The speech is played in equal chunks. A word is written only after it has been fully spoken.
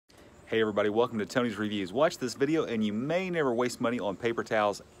Hey everybody, welcome to Tony's Reviews. Watch this video and you may never waste money on paper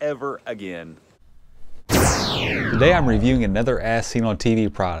towels ever again. Today I'm reviewing another As Seen on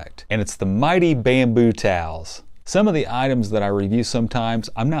TV product, and it's the Mighty Bamboo Towels. Some of the items that I review sometimes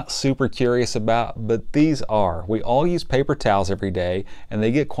I'm not super curious about, but these are. We all use paper towels every day, and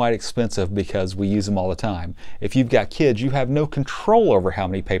they get quite expensive because we use them all the time. If you've got kids, you have no control over how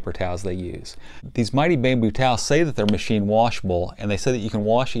many paper towels they use. These Mighty Bamboo Towels say that they're machine washable, and they say that you can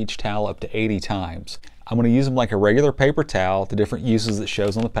wash each towel up to 80 times. I'm going to use them like a regular paper towel, the different uses it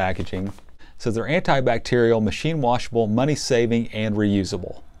shows on the packaging. It says they're antibacterial, machine washable, money saving, and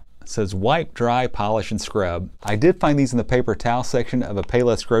reusable. It says wipe, dry, polish, and scrub. I did find these in the paper towel section of a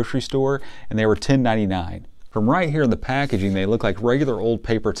Payless grocery store, and they were $10.99. From right here in the packaging, they look like regular old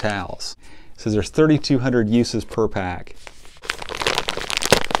paper towels. It says there's 3,200 uses per pack.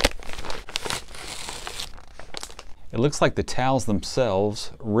 It looks like the towels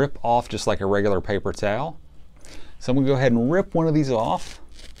themselves rip off just like a regular paper towel. So I'm going to go ahead and rip one of these off.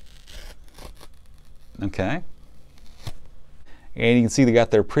 Okay. And you can see they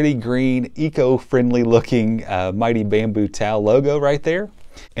got their pretty green, eco-friendly looking Mighty Bamboo Towel logo right there.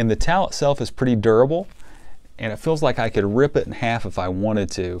 And the towel itself is pretty durable, and it feels like I could rip it in half if I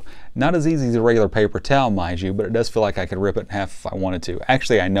wanted to. Not as easy as a regular paper towel, mind you, but it does feel like I could rip it in half if I wanted to.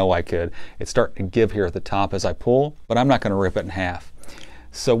 Actually, I know I could. It's starting to give here at the top as I pull, but I'm not going to rip it in half.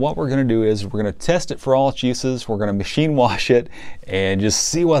 So what we're going to do is we're going to test it for all its uses. We're going to machine wash it and just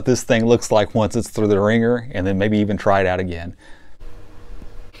see what this thing looks like once it's through the wringer, and then maybe even try it out again.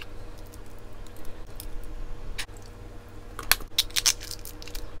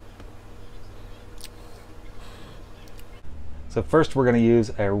 So first we're going to use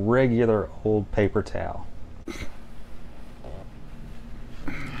a regular old paper towel.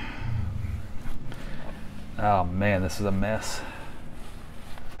 Oh man, this is a mess.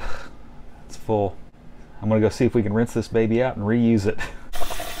 It's full. I'm going to go see if we can rinse this baby out and reuse it.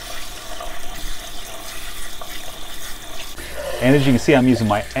 And as you can see, I'm using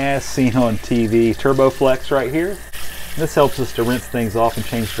my As Seen on TV TurboFlex right here. This helps us to rinse things off and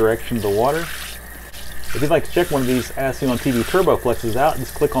change direction of the water. If you'd like to check one of these As Seen on TV TurboFlexes out,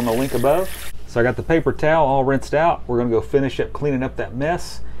 just click on the link above. So I got the paper towel all rinsed out. We're going to go finish up cleaning up that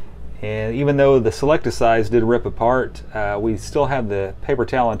mess. And even though the Select-A-Size did rip apart, we still have the paper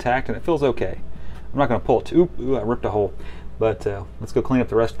towel intact and it feels okay. I'm not going to pull it too, ooh, I ripped a hole. But let's go clean up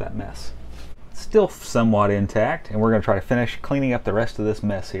the rest of that mess. Still somewhat intact, and we're going to try to finish cleaning up the rest of this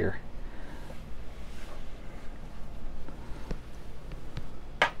mess here.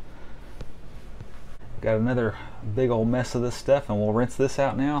 Got another big old mess of this stuff, and we'll rinse this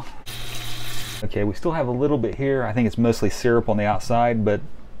out now. Okay, we still have a little bit here. I think it's mostly syrup on the outside, but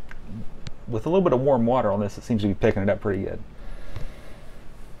with a little bit of warm water on this, it seems to be picking it up pretty good.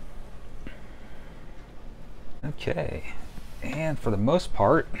 Okay, and for the most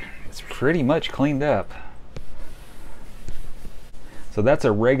part, it's pretty much cleaned up. So that's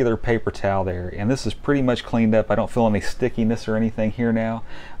a regular paper towel there, and this is pretty much cleaned up. I don't feel any stickiness or anything here now.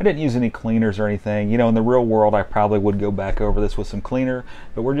 I didn't use any cleaners or anything. You know, in the real world, I probably would go back over this with some cleaner,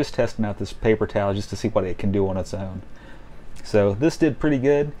 but we're just testing out this paper towel just to see what it can do on its own. So this did pretty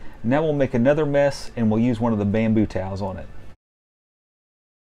good. Now we'll make another mess, and we'll use one of the bamboo towels on it.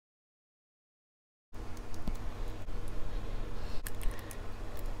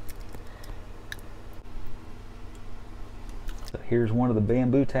 So here's one of the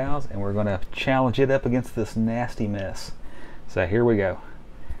bamboo towels, and we're going to challenge it up against this nasty mess. So here we go.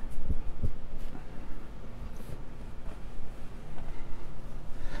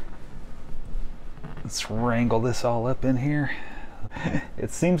 Let's wrangle this all up in here.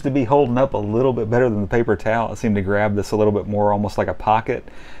 It seems to be holding up a little bit better than the paper towel. It seemed to grab this a little bit more, almost like a pocket.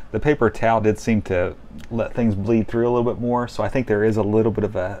 The paper towel did seem to let things bleed through a little bit more, so I think there is a little bit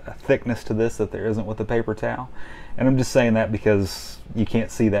of a thickness to this that there isn't with the paper towel. And I'm just saying that because you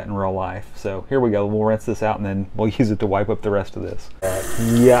can't see that in real life. So here we go. We'll rinse this out and then we'll use it to wipe up the rest of this.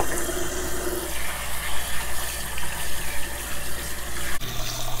 Yuck.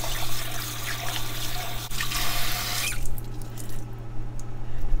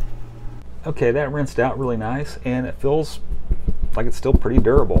 Okay, that rinsed out really nice, and it feels like it's still pretty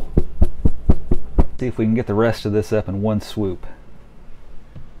durable. See if we can get the rest of this up in one swoop.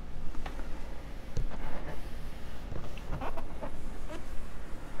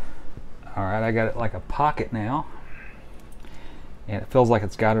 Alright, I got it like a pocket now, and it feels like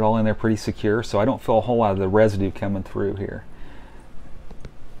it's got it all in there pretty secure, so I don't feel a whole lot of the residue coming through here.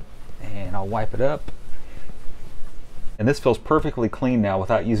 And I'll wipe it up. And this feels perfectly clean now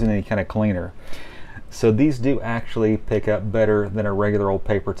without using any kind of cleaner. So these do actually pick up better than a regular old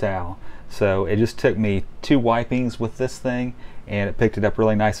paper towel. So it just took me 2 wipings with this thing and it picked it up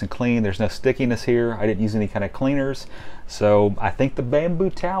really nice and clean. There's no stickiness here. I didn't use any kind of cleaners. So I think the Bamboo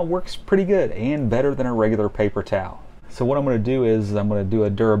towel works pretty good and better than a regular paper towel. So what I'm going to do is I'm going to do a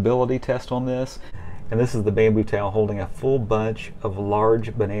durability test on this. And this is the Bamboo towel holding a full bunch of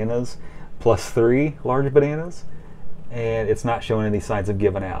large bananas plus 3 large bananas. And it's not showing any signs of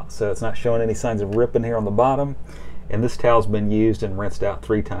giving out. So it's not showing any signs of ripping here on the bottom. And this towel's been used and rinsed out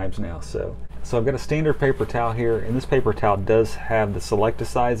 3 times now. So I've got a standard paper towel here, and this paper towel does have the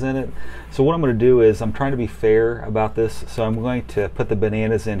Select-A-Size in it. So what I'm going to do is I'm trying to be fair about this. So I'm going to put the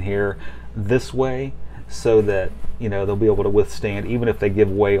bananas in here this way so that, you know, they'll be able to withstand even if they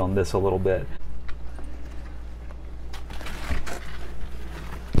give way on this a little bit.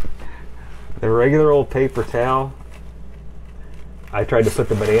 The regular old paper towel, I tried to put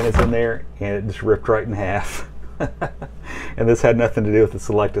the bananas in there and it just ripped right in half. And this had nothing to do with the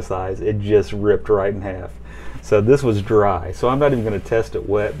Select-A-Size. It just ripped right in half. So this was dry. So I'm not even going to test it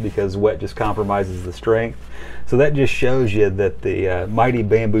wet because wet just compromises the strength. So that just shows you that the Mighty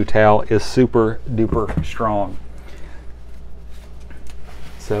Bamboo towel is super duper strong.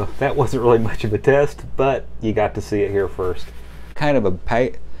 So that wasn't really much of a test, but you got to see it here first. What kind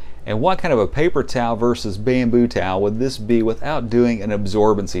of a paper towel versus bamboo towel would this be without doing an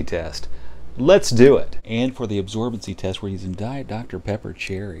absorbency test? Let's do it. And for the absorbency test, we're using Diet Dr. Pepper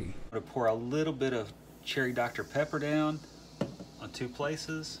Cherry. I'm going to pour a little bit of Cherry Dr. Pepper down on 2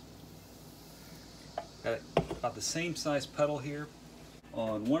 places. Got about the same size puddle here.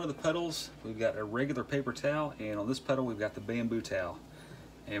 On one of the puddles, we've got a regular paper towel, and on this puddle, we've got the bamboo towel.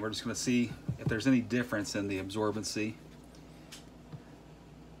 And we're just going to see if there's any difference in the absorbency.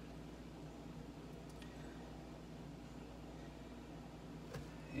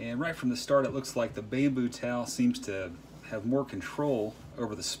 And right from the start, it looks like the bamboo towel seems to have more control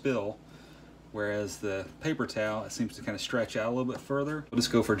over the spill, whereas the paper towel, it seems to kind of stretch out a little bit further. We'll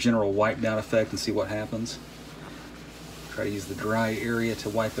just go for a general wipe down effect and see what happens. Try to use the dry area to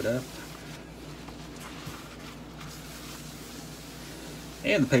wipe it up.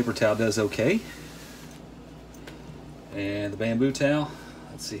 And the paper towel does okay. And the bamboo towel,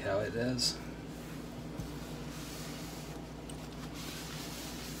 let's see how it does.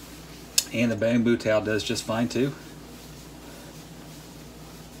 And the bamboo towel does just fine too.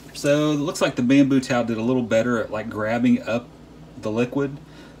 So it looks like the bamboo towel did a little better at like grabbing up the liquid.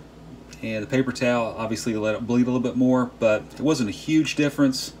 And the paper towel obviously let it bleed a little bit more, but it wasn't a huge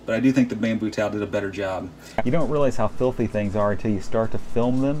difference, but I do think the bamboo towel did a better job. You don't realize how filthy things are until you start to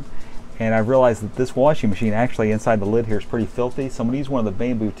film them. And I've realized that this washing machine actually inside the lid here is pretty filthy. So I'm going to use one of the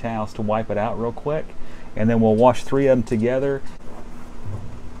bamboo towels to wipe it out real quick. And then we'll wash 3 of them together.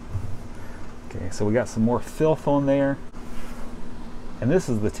 Okay, so we got some more filth on there. And this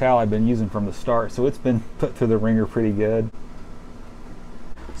is the towel I've been using from the start, so it's been put through the ringer pretty good.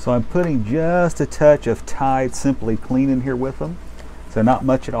 So I'm putting just a touch of Tide Simply Clean in here with them. So not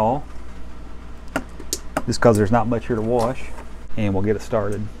much at all. Just because there's not much here to wash. And we'll get it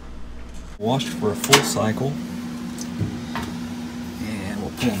started. Washed for a full cycle. And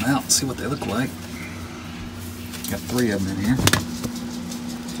we'll pull them out and see what they look like. Got 3 of them in here.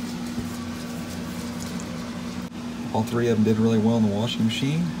 All 3 of them did really well in the washing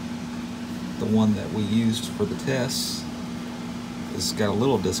machine. The one that we used for the tests has got a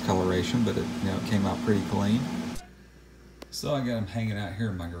little discoloration, but it came out pretty clean. So I got them hanging out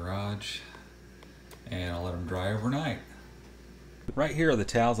here in my garage, and I'll let them dry overnight. Right here are the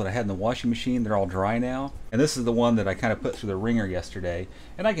towels that I had in the washing machine. They're all dry now. And this is the one that I kind of put through the ringer yesterday.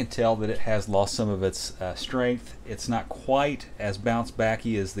 And I can tell that it has lost some of its strength. It's not quite as bounce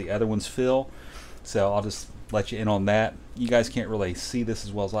backy as the other ones feel. So I'll just let you in on that. You guys can't really see this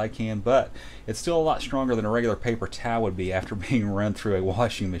as well as I can, but it's still a lot stronger than a regular paper towel would be after being run through a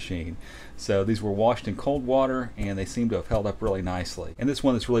washing machine. So these were washed in cold water and they seem to have held up really nicely. And this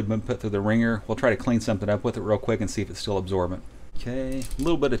one that's really been put through the ringer, we'll try to clean something up with it real quick and see if it's still absorbent. Okay, a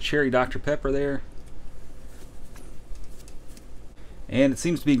little bit of Cherry Dr. Pepper there. And it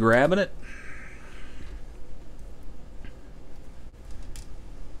seems to be grabbing it.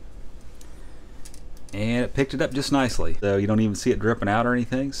 And it picked it up just nicely. So you don't even see it dripping out or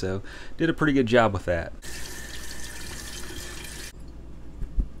anything. So did a pretty good job with that.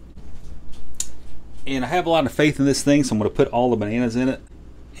 And I have a lot of faith in this thing, so I'm going to put all the bananas in it.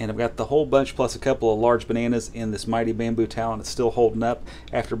 And I've got the whole bunch plus a couple of large bananas in this Mighty Bamboo towel, and it's still holding up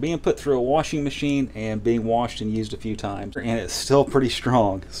after being put through a washing machine and being washed and used a few times. And it's still pretty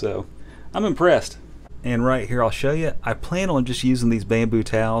strong, so I'm impressed. And right here I'll show you, I plan on just using these bamboo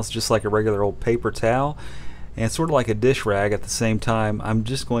towels just like a regular old paper towel, and sort of like a dish rag at the same time. I'm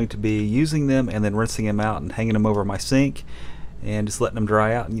just going to be using them and then rinsing them out and hanging them over my sink and just letting them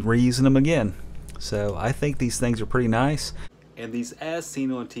dry out and reusing them again. So I think these things are pretty nice. And these As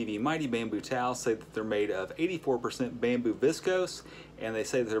Seen on TV Mighty Bamboo Towels say that they're made of 84% bamboo viscose, and they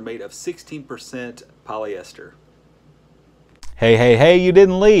say that they're made of 16% polyester. Hey, you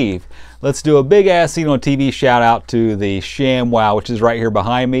didn't leave. Let's do a big As Seen on TV shout out to the ShamWow, which is right here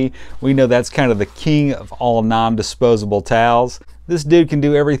behind me. We know that's kind of the king of all non-disposable towels. This dude can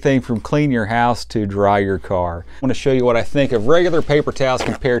do everything from clean your house to dry your car. I want to show you what I think of regular paper towels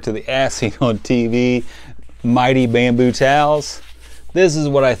compared to the As Seen on TV Mighty Bamboo Towels. This is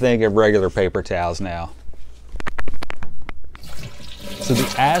what I think of regular paper towels now. So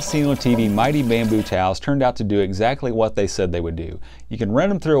the As Seen on TV Mighty Bamboo Towels turned out to do exactly what they said they would do. You can run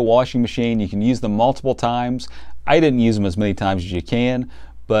them through a washing machine, you can use them multiple times. I didn't use them as many times as you can,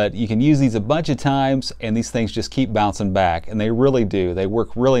 but you can use these a bunch of times and these things just keep bouncing back, and they really do. They work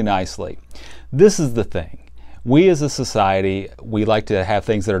really nicely. This is the thing. We as a society, we like to have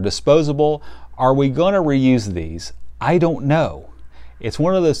things that are disposable. Are we going to reuse these? I don't know. It's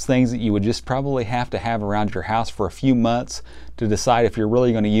one of those things that you would just probably have to have around your house for a few months to decide if you're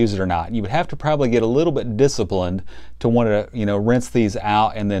really going to use it or not. You would have to probably get a little bit disciplined to want to, rinse these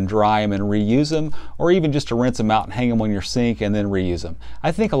out and then dry them and reuse them, or even just to rinse them out and hang them on your sink and then reuse them.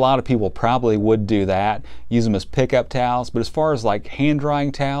 I think a lot of people probably would do that, use them as pickup towels, but as far as like hand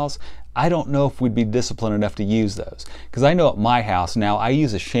drying towels, I don't know if we'd be disciplined enough to use those. Because I know at my house now, I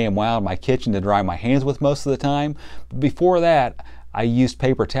use a ShamWow in my kitchen to dry my hands with most of the time. But before that, I used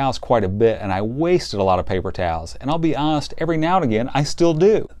paper towels quite a bit and I wasted a lot of paper towels. And I'll be honest, every now and again, I still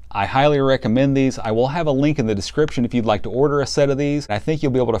do. I highly recommend these. I will have a link in the description if you'd like to order a set of these. I think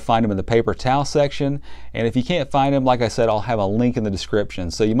you'll be able to find them in the paper towel section. And if you can't find them, like I said, I'll have a link in the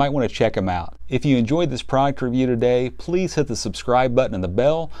description. So you might want to check them out. If you enjoyed this product review today, please hit the subscribe button and the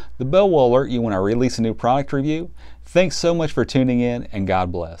bell. The bell will alert you when I release a new product review. Thanks so much for tuning in, and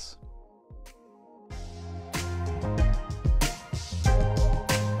God bless.